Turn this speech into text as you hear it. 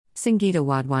Sangeeta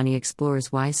Wadhwani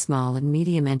explores why small and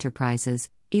medium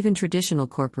enterprises, even traditional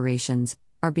corporations,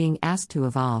 are being asked to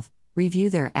evolve,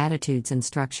 review their attitudes and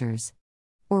structures,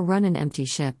 or run an empty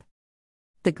ship.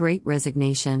 The Great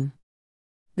Resignation.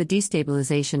 The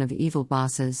destabilization of evil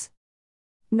bosses.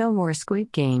 No more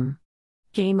Squid Game.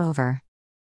 Game over.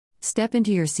 Step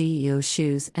into your CEO's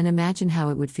shoes and imagine how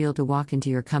it would feel to walk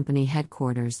into your company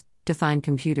headquarters, to find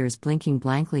computers blinking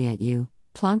blankly at you,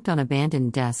 plonked on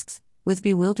abandoned desks, with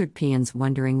bewildered peons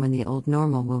wondering when the old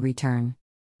normal will return.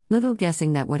 Little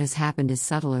guessing that what has happened is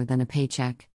subtler than a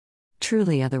paycheck.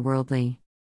 Truly otherworldly.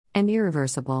 And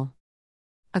irreversible.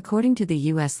 According to the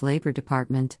U.S. Labor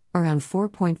Department, around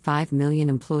 4.5 million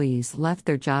employees left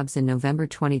their jobs in November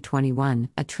 2021,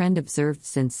 a trend observed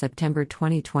since September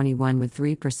 2021 with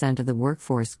 3% of the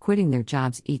workforce quitting their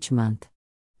jobs each month.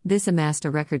 This amassed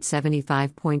a record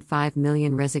 75.5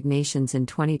 million resignations in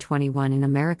 2021 in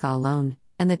America alone,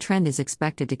 and the trend is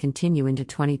expected to continue into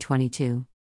 2022.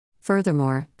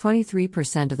 Furthermore,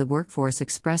 23% of the workforce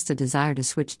expressed a desire to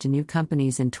switch to new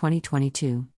companies in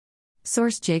 2022.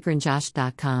 Source: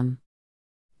 jagranjosh.com.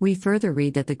 We further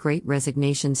read that the Great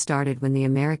Resignation started when the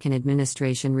American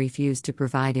administration refused to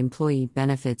provide employee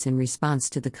benefits in response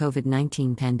to the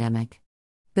COVID-19 pandemic.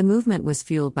 The movement was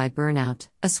fueled by burnout,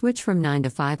 a switch from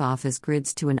 9-to-5 office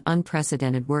grids to an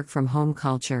unprecedented work-from-home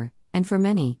culture, and for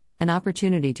many, an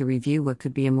opportunity to review what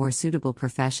could be a more suitable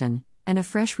profession, and a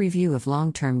fresh review of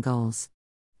long-term goals.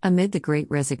 Amid the Great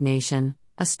Resignation,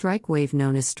 a strike wave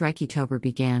known as Striketober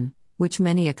began, which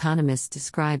many economists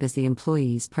describe as the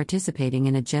employees participating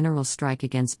in a general strike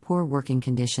against poor working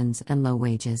conditions and low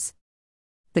wages.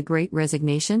 The Great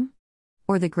Resignation?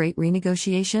 Or the Great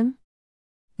Renegotiation?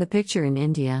 The picture in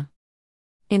India.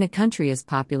 In a country as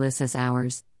populous as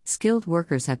ours, skilled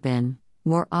workers have been,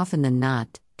 more often than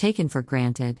not, taken for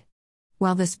granted.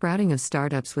 While the sprouting of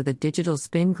startups with a digital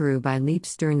spin grew by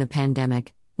leaps during the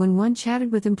pandemic, when one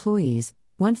chatted with employees,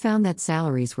 one found that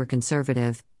salaries were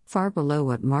conservative, far below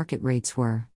what market rates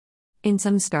were. In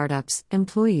some startups,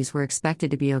 employees were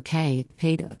expected to be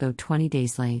paid about 20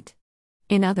 days late.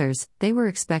 In others, they were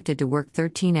expected to work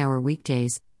 13-hour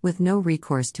weekdays, with no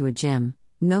recourse to a gym,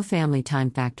 no family time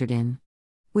factored in.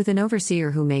 With an overseer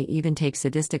who may even take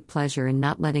sadistic pleasure in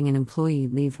not letting an employee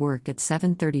leave work at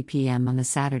 7:30 p.m. on a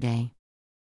Saturday.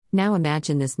 Now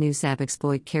imagine this new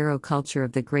SAP-exploit Caro culture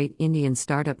of the great Indian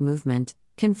startup movement,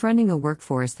 confronting a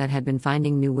workforce that had been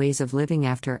finding new ways of living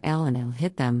after L&L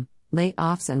hit them,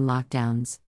 layoffs and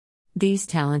lockdowns. These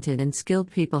talented and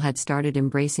skilled people had started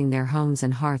embracing their homes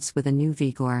and hearts with a new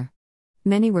vigor.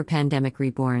 Many were pandemic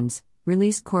reborns,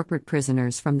 released corporate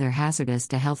prisoners from their hazardous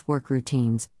to health work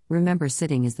routines. Remember,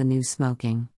 sitting is the new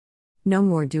smoking. No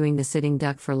more doing the sitting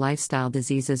duck for lifestyle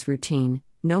diseases routine,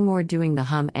 no more doing the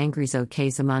hum angries okay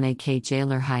zamane k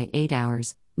jailer high 8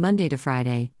 hours, Monday to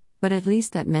Friday, but at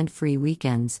least that meant free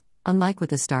weekends, unlike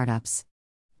with the startups.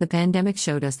 The pandemic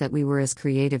showed us that we were as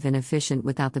creative and efficient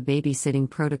without the babysitting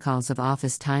protocols of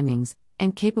office timings,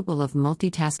 and capable of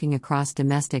multitasking across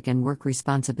domestic and work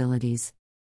responsibilities.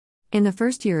 In the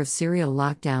first year of serial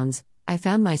lockdowns, I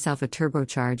found myself a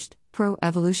turbocharged,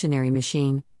 pro-evolutionary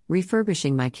machine,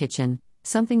 refurbishing my kitchen,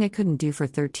 something I couldn't do for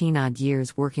 13-odd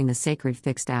years working the sacred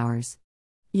fixed hours.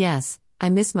 Yes,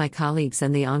 I miss my colleagues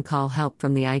and the on-call help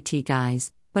from the IT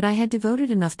guys, but I had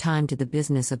devoted enough time to the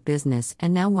business of business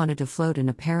and now wanted to float in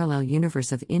a parallel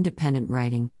universe of independent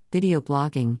writing, video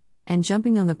blogging, and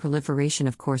jumping on the proliferation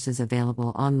of courses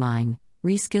available online,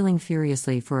 reskilling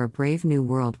furiously for a brave new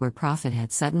world where profit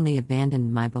had suddenly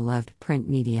abandoned my beloved print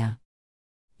media.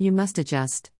 You must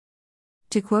adjust.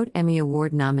 To quote Emmy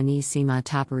Award nominee Seema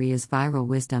Taparia's viral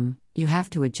wisdom, you have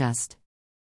to adjust.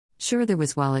 Sure, there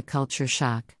was wallet culture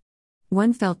shock.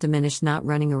 One felt diminished not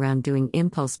running around doing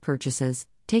impulse purchases,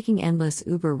 taking endless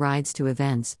Uber rides to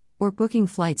events, or booking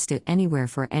flights to anywhere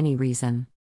for any reason.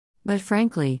 But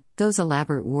frankly, those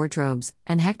elaborate wardrobes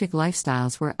and hectic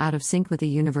lifestyles were out of sync with the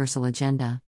universal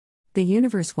agenda. The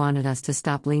universe wanted us to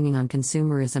stop leaning on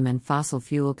consumerism and fossil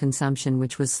fuel consumption,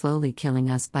 which was slowly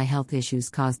killing us by health issues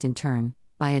caused in turn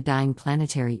by a dying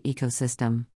planetary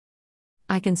ecosystem.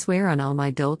 I can swear on all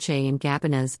my Dolce &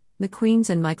 Gabbanas,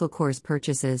 McQueen's and Michael Kors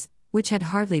purchases, which had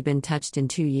hardly been touched in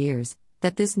 2 years,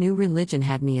 that this new religion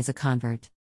had me as a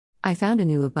convert. I found a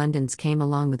new abundance came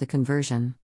along with the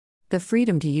conversion. The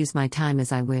freedom to use my time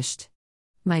as I wished.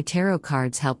 My tarot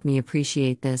cards helped me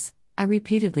appreciate this. I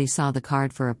repeatedly saw the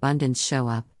card for abundance show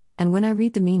up, and when I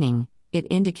read the meaning, it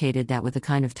indicated that with the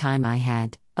kind of time I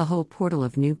had, a whole portal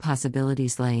of new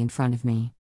possibilities lay in front of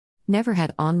me. Never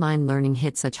had online learning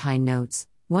hit such high notes.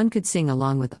 One could sing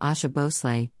along with Asha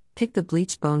Bhosle, Pick the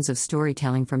bleached bones of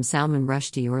storytelling from Salman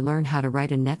Rushdie or learn how to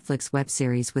write a Netflix web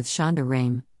series with Shonda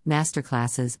Rhimes,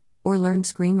 masterclasses, or learn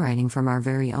screenwriting from our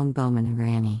very own Bowman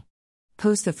Irani.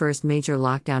 Post the first major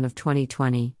lockdown of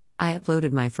 2020, I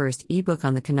uploaded my first ebook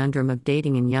on the conundrum of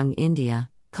dating in young India,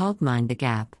 called Mind the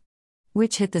Gap,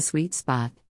 which hit the sweet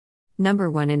spot.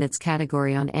 #1 in its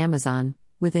category on Amazon,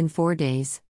 within 4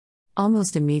 days.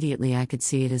 Almost immediately I could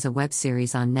see it as a web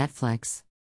series on Netflix.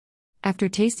 After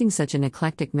tasting such an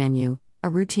eclectic menu, a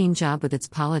routine job with its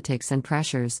politics and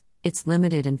pressures, its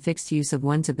limited and fixed use of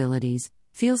one's abilities,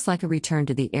 feels like a return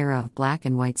to the era of black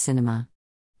and white cinema.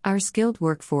 Our skilled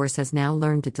workforce has now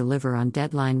learned to deliver on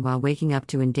deadline while waking up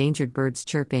to endangered birds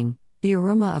chirping, the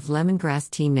aroma of lemongrass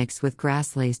tea mixed with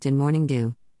grass laced in morning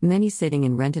dew, many sitting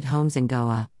in rented homes in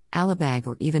Goa, Alibag,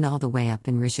 or even all the way up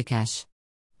in Rishikesh.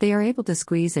 They are able to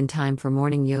squeeze in time for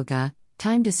morning yoga,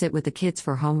 time to sit with the kids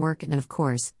for homework, and of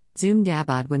course, Zoom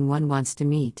dabad when one wants to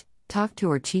meet, talk to,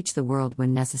 or teach the world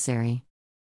when necessary.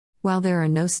 While there are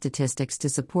no statistics to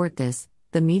support this,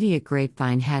 the media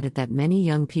grapevine had it that many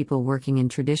young people working in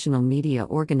traditional media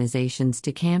organizations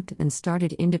decamped and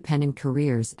started independent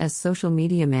careers as social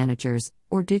media managers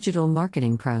or digital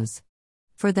marketing pros.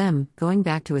 For them, going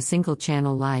back to a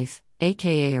single-channel life,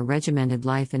 aka a regimented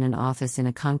life in an office in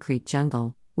a concrete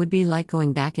jungle, would be like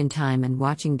going back in time and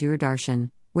watching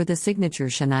Doordarshan, where the signature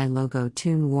Chennai logo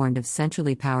tune warned of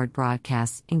centrally powered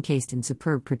broadcasts encased in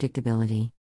superb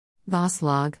predictability. Boss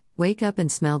log, wake up and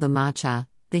smell the matcha,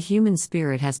 the human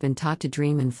spirit has been taught to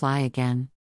dream and fly again.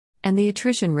 And the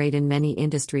attrition rate in many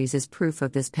industries is proof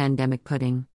of this pandemic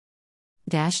pudding.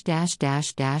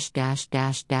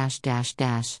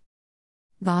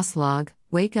 Boss log,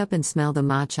 wake up and smell the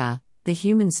matcha, the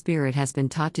human spirit has been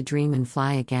taught to dream and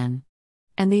fly again.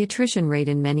 And the attrition rate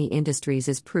in many industries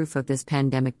is proof of this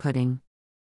pandemic pudding.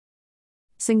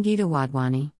 Sangeeta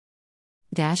Wadhwani.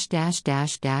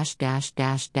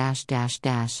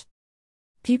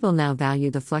 People now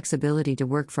value the flexibility to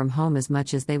work from home as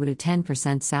much as they would a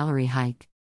 10% salary hike.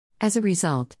 As a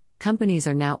result, companies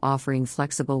are now offering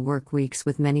flexible work weeks,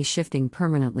 with many shifting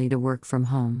permanently to work from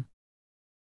home.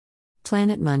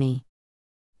 Planet Money.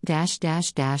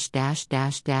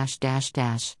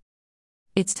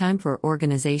 It's time for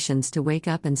organizations to wake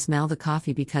up and smell the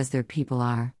coffee because their people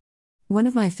are. One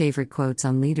of my favorite quotes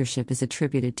on leadership is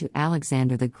attributed to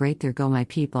Alexander the Great: "There go my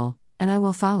people, and I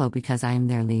will follow because I am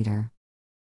their leader."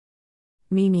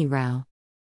 Mimi Rao.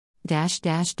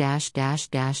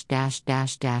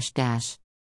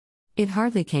 It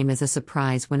hardly came as a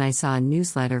surprise when I saw a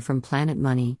newsletter from Planet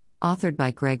Money, authored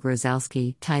by Greg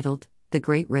Rosalsky, titled, "The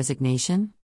Great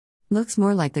Resignation?" Looks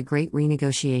more like the Great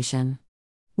Renegotiation.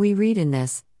 We read in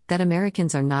this, that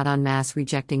Americans are not en masse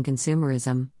rejecting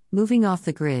consumerism, moving off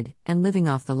the grid, and living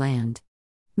off the land.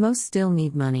 Most still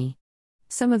need money.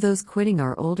 Some of those quitting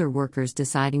are older workers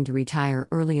deciding to retire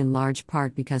early, in large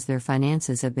part because their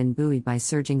finances have been buoyed by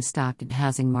surging stock and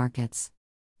housing markets.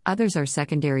 Others are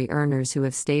secondary earners who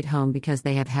have stayed home because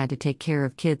they have had to take care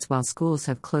of kids while schools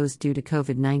have closed due to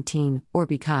COVID-19, or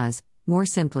because, more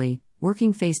simply,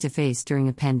 working face-to-face during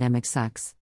a pandemic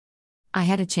sucks. I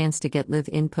had a chance to get live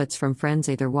inputs from friends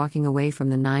either walking away from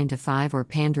the 9 to 5 or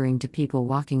pandering to people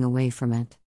walking away from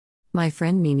it. My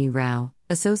friend Mimi Rao,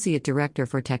 Associate Director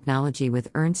for Technology with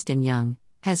Ernst & Young,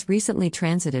 has recently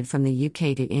transited from the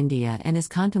UK to India and is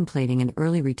contemplating an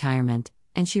early retirement,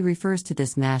 and she refers to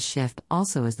this mass shift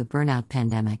also as the burnout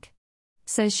pandemic.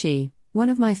 Says she, "One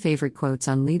of my favorite quotes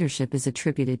on leadership is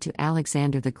attributed to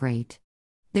Alexander the Great.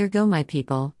 There go my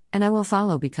people, and I will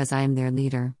follow because I am their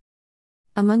leader."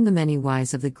 Among the many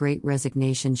whys of the Great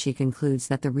Resignation, she concludes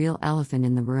that the real elephant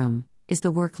in the room is the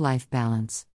work-life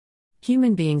balance.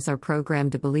 Human beings are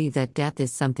programmed to believe that death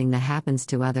is something that happens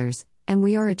to others, and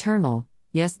we are eternal.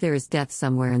 Yes, there is death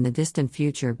somewhere in the distant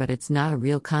future, but it's not a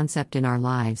real concept in our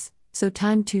lives, so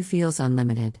time too feels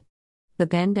unlimited. The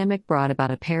pandemic brought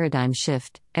about a paradigm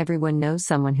shift. Everyone knows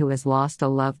someone who has lost a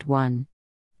loved one.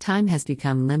 Time has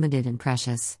become limited and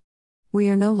precious. We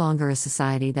are no longer a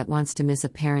society that wants to miss a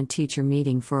parent-teacher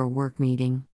meeting for a work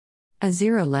meeting. A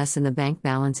zero less in the bank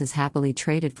balance is happily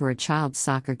traded for a child's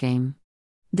soccer game.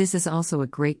 This is also a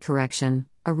great correction,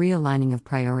 a realigning of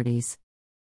priorities.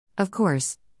 Of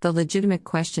course, the legitimate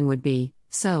question would be,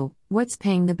 so, what's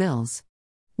paying the bills?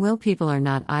 Well, people are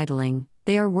not idling,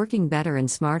 they are working better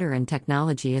and smarter, and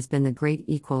technology has been the great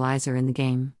equalizer in the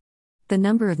game. The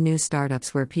number of new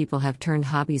startups where people have turned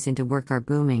hobbies into work are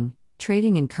booming.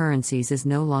 Trading in currencies is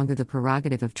no longer the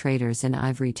prerogative of traders in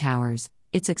ivory towers,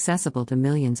 it's accessible to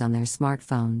millions on their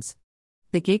smartphones.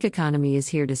 The gig economy is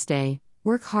here to stay.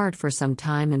 Work hard for some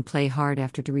time and play hard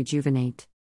after to rejuvenate.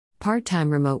 Part-time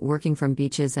remote working from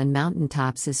beaches and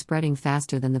mountaintops is spreading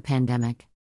faster than the pandemic.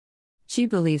 She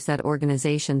believes that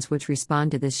organizations which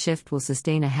respond to this shift will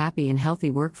sustain a happy and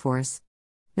healthy workforce.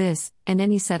 This, and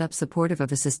any setup supportive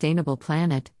of a sustainable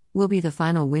planet, will be the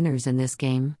final winners in this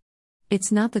game.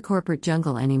 It's not the corporate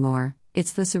jungle anymore,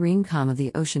 it's the serene calm of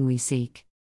the ocean we seek.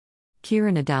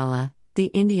 Kiran Adala, the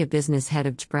India business head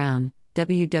of Jbrown,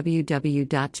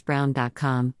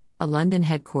 www.jbrown.com, a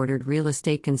London-headquartered real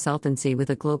estate consultancy with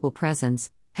a global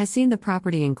presence, has seen the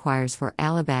property inquiries for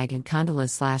Alibag and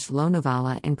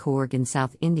Kandala/Lonavala and Coorg in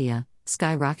South India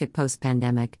skyrocket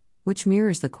post-pandemic, which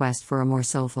mirrors the quest for a more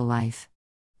soulful life.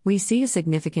 We see a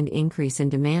significant increase in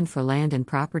demand for land and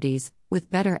properties,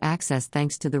 with better access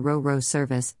thanks to the Ro-Ro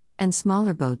service, and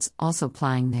smaller boats also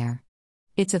plying there.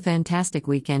 It's a fantastic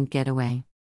weekend getaway.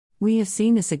 We have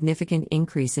seen a significant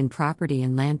increase in property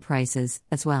and land prices,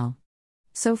 as well.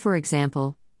 So for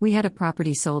example, we had a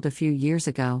property sold a few years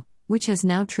ago, which has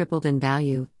now tripled in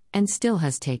value, and still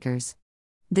has takers.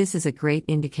 This is a great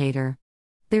indicator.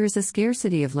 There is a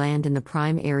scarcity of land in the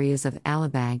prime areas of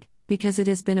Alibag, because it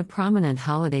has been a prominent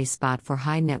holiday spot for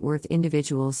high-net-worth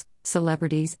individuals,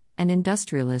 celebrities, and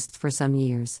industrialists for some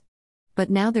years. But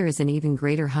now there is an even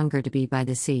greater hunger to be by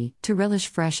the sea, to relish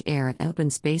fresh air and open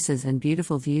spaces and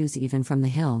beautiful views even from the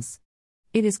hills.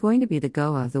 It is going to be the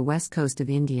Goa of the west coast of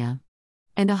India.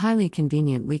 And a highly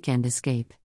convenient weekend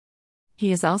escape.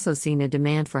 He has also seen a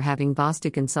demand for having Vastu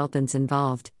consultants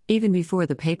involved, even before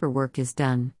the paperwork is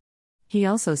done. He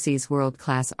also sees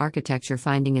world-class architecture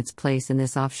finding its place in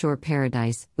this offshore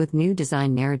paradise, with new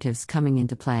design narratives coming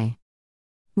into play.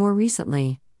 More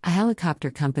recently, a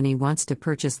helicopter company wants to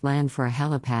purchase land for a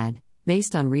helipad,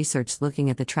 based on research looking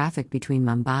at the traffic between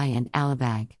Mumbai and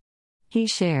Alibag. He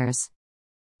shares.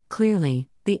 Clearly,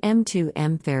 the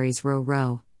M2M ferries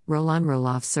Ro-Ro, roll-on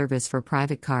roll-off service for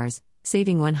private cars,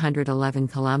 saving 111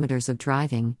 kilometers of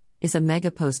driving, is a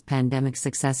mega post-pandemic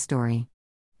success story.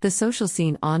 The social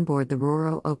scene on board the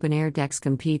Ro-Ro open-air decks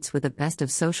competes with the best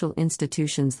of social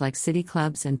institutions like city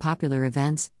clubs and popular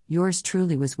events. Yours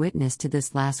truly was witness to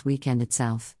this last weekend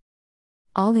itself.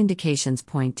 All indications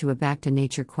point to a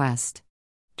back-to-nature quest.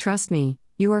 Trust me,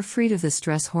 you are freed of the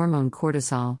stress hormone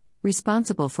cortisol,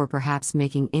 responsible for perhaps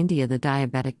making India the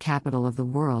diabetic capital of the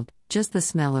world, just the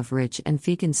smell of rich and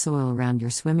fecund soil around your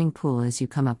swimming pool as you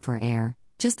come up for air,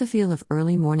 just the feel of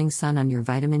early morning sun on your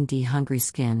vitamin D hungry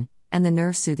skin, and the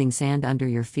nerve-soothing sand under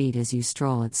your feet as you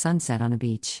stroll at sunset on a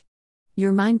beach.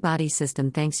 Your mind-body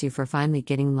system thanks you for finally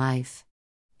getting life.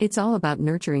 It's all about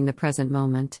nurturing the present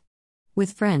moment.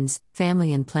 With friends,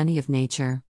 family and plenty of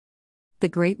nature. The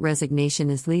Great Resignation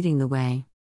is leading the way.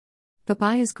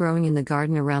 Papayas growing in the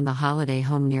garden around the holiday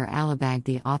home near Alibag,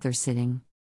 the author sitting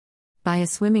by a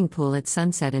swimming pool at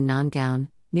sunset in Nandgaon,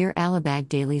 near Alibag,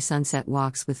 daily sunset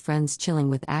walks with friends chilling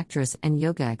with actress and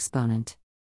yoga exponent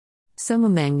Soma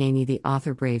Mangnani, the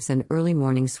author, braves an early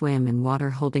morning swim in water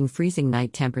holding freezing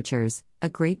night temperatures, a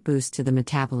great boost to the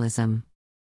metabolism.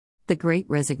 The Great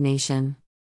Resignation.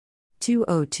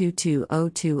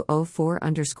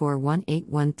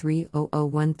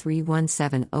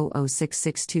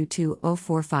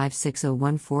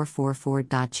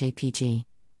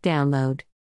 Download.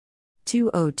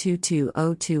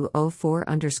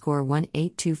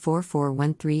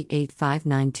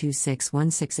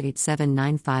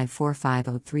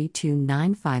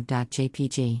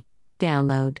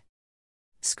 Download.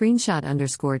 Screenshot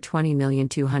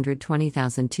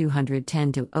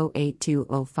 _20220210 to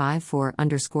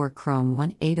 082054 Chrome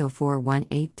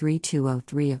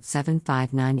 1804183203 of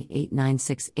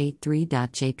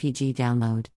 7598968.jpg. Download.